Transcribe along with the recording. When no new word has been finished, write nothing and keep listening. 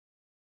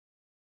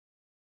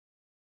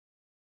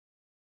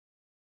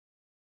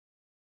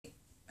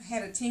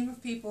had a team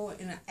of people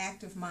in an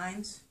Active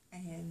Minds,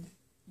 and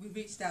we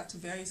reached out to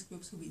various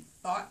groups who we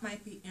thought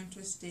might be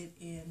interested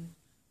in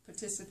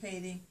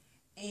participating,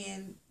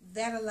 and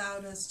that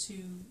allowed us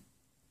to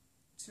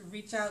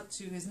reach out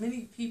to as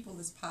many people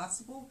as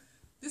possible.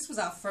 This was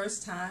our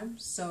first time,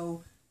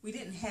 so we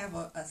didn't have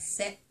a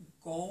set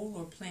goal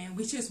or plan.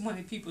 We just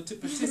wanted people to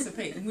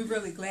participate, and we're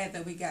really glad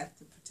that we got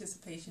the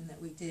participation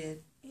that we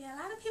did. Yeah, a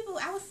lot of people,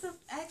 I was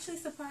actually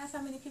surprised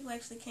how many people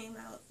actually came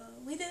out, so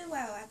we did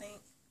well, I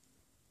think.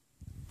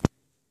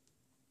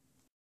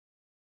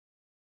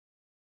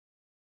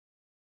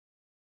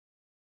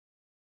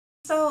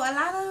 So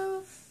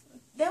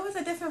there was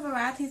a different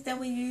varieties that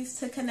we used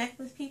to connect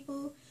with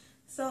people.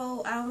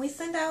 So we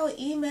send out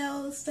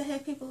emails to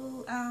have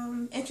people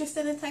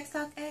interested in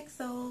TextTalkAct.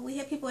 So we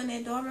had people in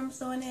their dorm rooms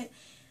doing it.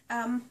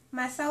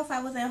 Myself,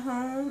 I was at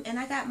home, and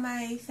I got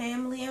my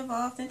family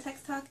involved in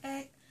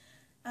TextTalkAct.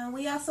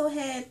 We also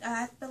had,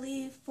 I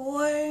believe,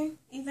 4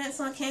 events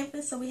on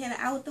campus. So we had an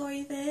outdoor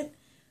event.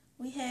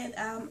 We had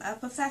a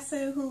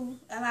professor who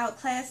allowed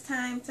class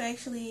time to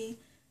actually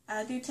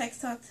do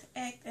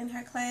TextTalkAct in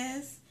her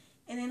class.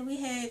 And then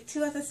we had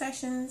 2 other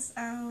sessions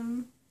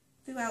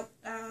throughout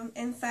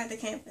inside the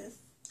campus.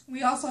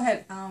 We also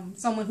had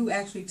someone who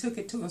actually took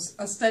it to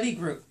a study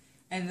group,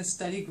 and the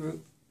study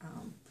group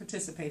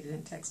participated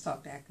in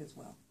TextTalkAct as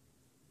well.